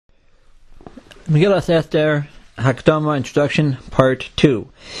Megilas Esther, Hakdama, Introduction, Part 2.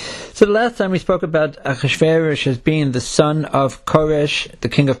 So the last time we spoke about Achashverosh as being the son of Koresh, the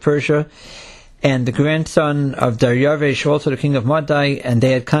king of Persia, and the grandson of Daryavesh, also the king of Madai, and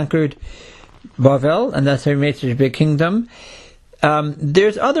they had conquered Bavel, and that's how he made such a big kingdom.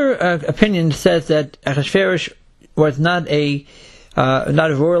 There's other opinion that says that Achashverosh was not a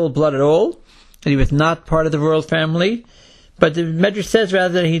royal blood at all, that he was not part of the royal family, but the Medrash says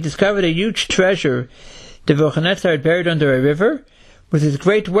rather that he discovered a huge treasure that Nebuchadnezzar had buried under a river. With his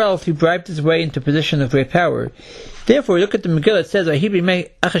great wealth, he bribed his way into a position of great power. Therefore, look at the Megillah, it says, Vahibi me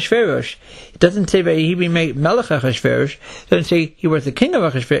Achashverosh. It doesn't say Vahibi me Melech Achashverosh. It doesn't say he was the king of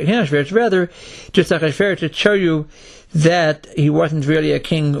Achashverosh. Rather, just Achashverosh to show you that he wasn't really a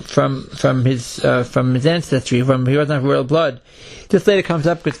king from his ancestry, he wasn't of royal blood. This later comes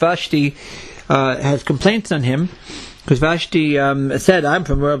up because Vashti has complaints on him, because Vashti said, I'm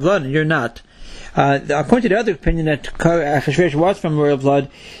from royal blood and you're not. According to the other opinion that Achashverosh was from royal blood,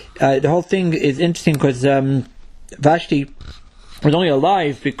 the whole thing is interesting because Vashti was only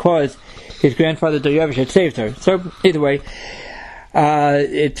alive because his grandfather Daryavesh had saved her. So either way,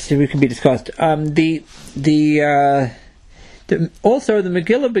 it can be discussed. Also, the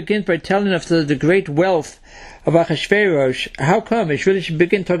Megillah begins by telling us the great wealth of Achashverosh. How come? It really should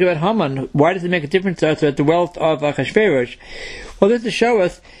begin talking about Haman. Why does it make a difference to us about the wealth of Achashverosh? Well, this is to show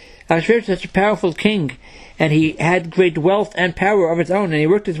us Achashverosh was such a powerful king, and he had great wealth and power of his own, and he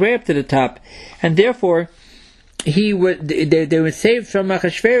worked his way up to the top, and therefore they were saved from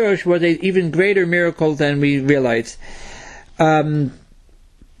Achashverosh was an even greater miracle than we realize.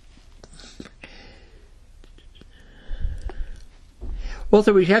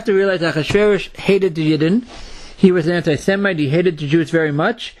 Also, we have to realize that Achashverosh hated the Yidden. He was an anti-Semite. He hated the Jews very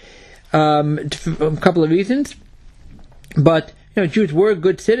much, for a couple of reasons. But Jews were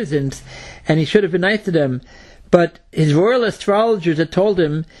good citizens, and he should have been nice to them. But his royal astrologers had told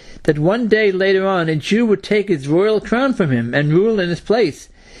him that one day later on, a Jew would take his royal crown from him and rule in his place.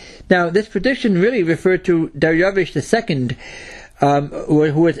 Now, this prediction really referred to Daryavesh II,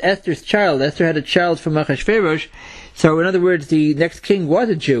 who was Esther's child. Esther had a child from Achashverosh. So, in other words, the next king was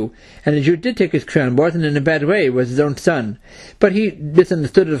a Jew, and the Jew did take his crown. Wasn't in a bad way; it was his own son. But he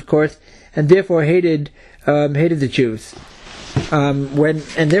misunderstood it, of course, and therefore hated the Jews.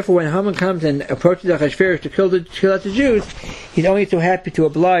 Therefore, when Haman comes and approaches Achashverosh to kill out the Jews, he's only so happy to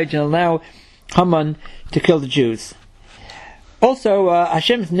oblige and allow Haman to kill the Jews. Also,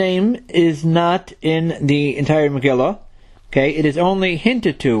 Hashem's name is not in the entire Megillah. Okay, it is only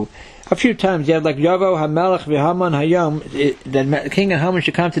hinted to a few times. You have like Yavo HaMelech v'Haman Hayom. The king and Haman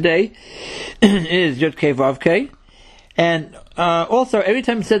should come today is Yud Kei Vav Kei. And also, every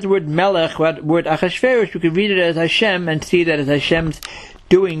time it says the word Melech, the word Achashverosh, you can read it as Hashem and see that as Hashem's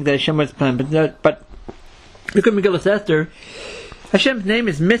doing, that Hashem was planned. But look at Megilas Esther. Hashem's name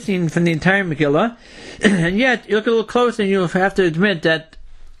is missing from the entire Megillah, and yet you look a little closer and you'll have to admit that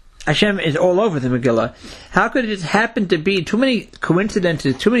Hashem is all over the Megillah. How could it just happen to be too many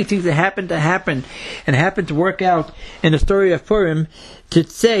coincidences, too many things that happen and happen to work out in the story of Purim to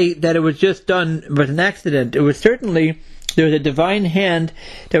say that it was just done with an accident? It was certainly, there was a divine hand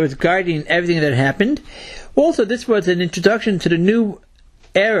that was guiding everything that happened. Also, this was an introduction to the new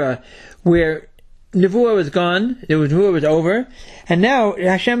era where Nevuah was gone, Nevuah was over, and now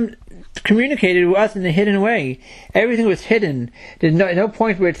Hashem communicated with us in a hidden way. Everything was hidden. There's no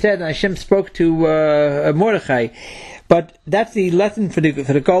point where it said Hashem spoke to Mordechai. But that's the lesson for the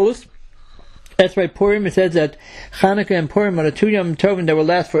Golus. That's why Purim, it says that Chanukah and Purim are the two Yom Tovim that will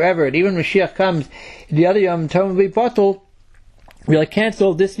last forever. And even when Mashiach comes, the other Yom Tovim will be bottled. We'll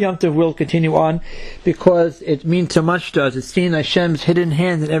cancel. This Yom Tov will continue on because it means so much to us. It's seeing Hashem's hidden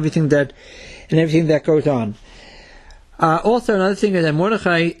hand in everything that goes on. Also, another thing is that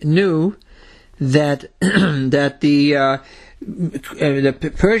Mordechai knew that the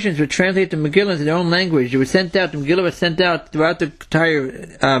Persians would translate the Megillah into their own language. The Megillah was sent out throughout the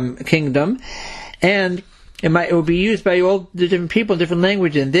entire kingdom, and it would be used by all the different people in different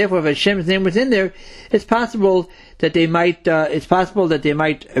languages. And therefore, if Hashem's name was in there, it's possible that they might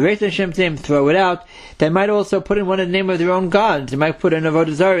erase Hashem's name, throw it out. They might also put in one of the name of their own gods. They might put in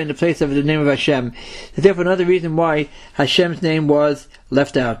Avodah Zarah in the place of the name of Hashem. So therefore, another reason why Hashem's name was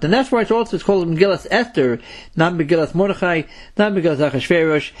left out. And that's why it's called Megilas Esther, not Megilas Mordechai, not Megilas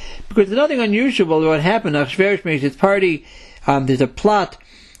Achashverosh, because there's nothing unusual about what happened. Achashverosh makes his party, there's a plot,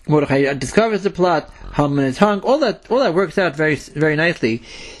 Mordechai discovers the plot, Haman is hung, all that works out very, very nicely.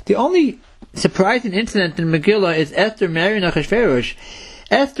 The only surprising incident in Megillah is Esther marrying Achashverosh.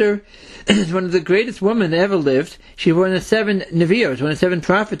 Esther is one of the greatest women that ever lived. She was one of the 7 Nevios, one of the 7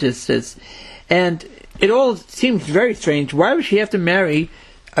 prophetesses. And it all seems very strange. Why would she have to marry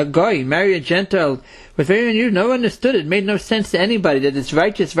a guy, marry a Gentile? Was very unusual. No one understood it. It made no sense to anybody that this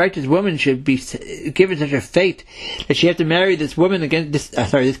righteous woman should be given such a fate, that she had to marry this woman against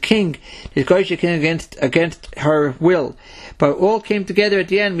this king, this Goyish king against her will. But all came together at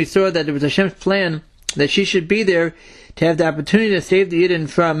the end. We saw that it was Hashem's plan that she should be there to have the opportunity to save the Yidden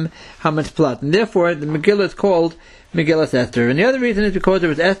from Haman's plot. And therefore, the Megillah is called Megilas Esther. And the other reason is because it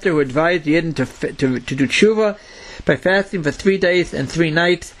was Esther who advised the Yidden to do tshuva by fasting for 3 days and 3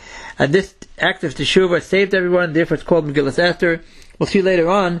 nights. And this act of teshuva saved everyone, therefore it's called Megilas Esther. We'll see later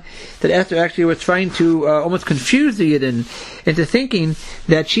on that Esther actually was trying to almost confuse the Yidden into thinking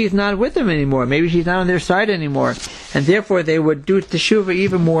that she's not with them anymore. Maybe she's not on their side anymore. And therefore they would do teshuva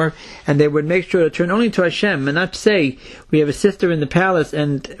even more, and they would make sure to turn only to Hashem and not say, we have a sister in the palace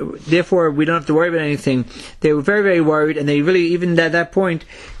and therefore we don't have to worry about anything. They were very, very worried, and they really, even at that point,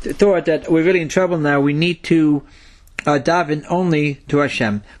 thought that we're really in trouble now. We need to daven only to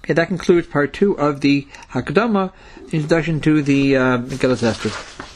Hashem. Okay, that concludes part 2 of the Hakdama, introduction to the Megilas Esther.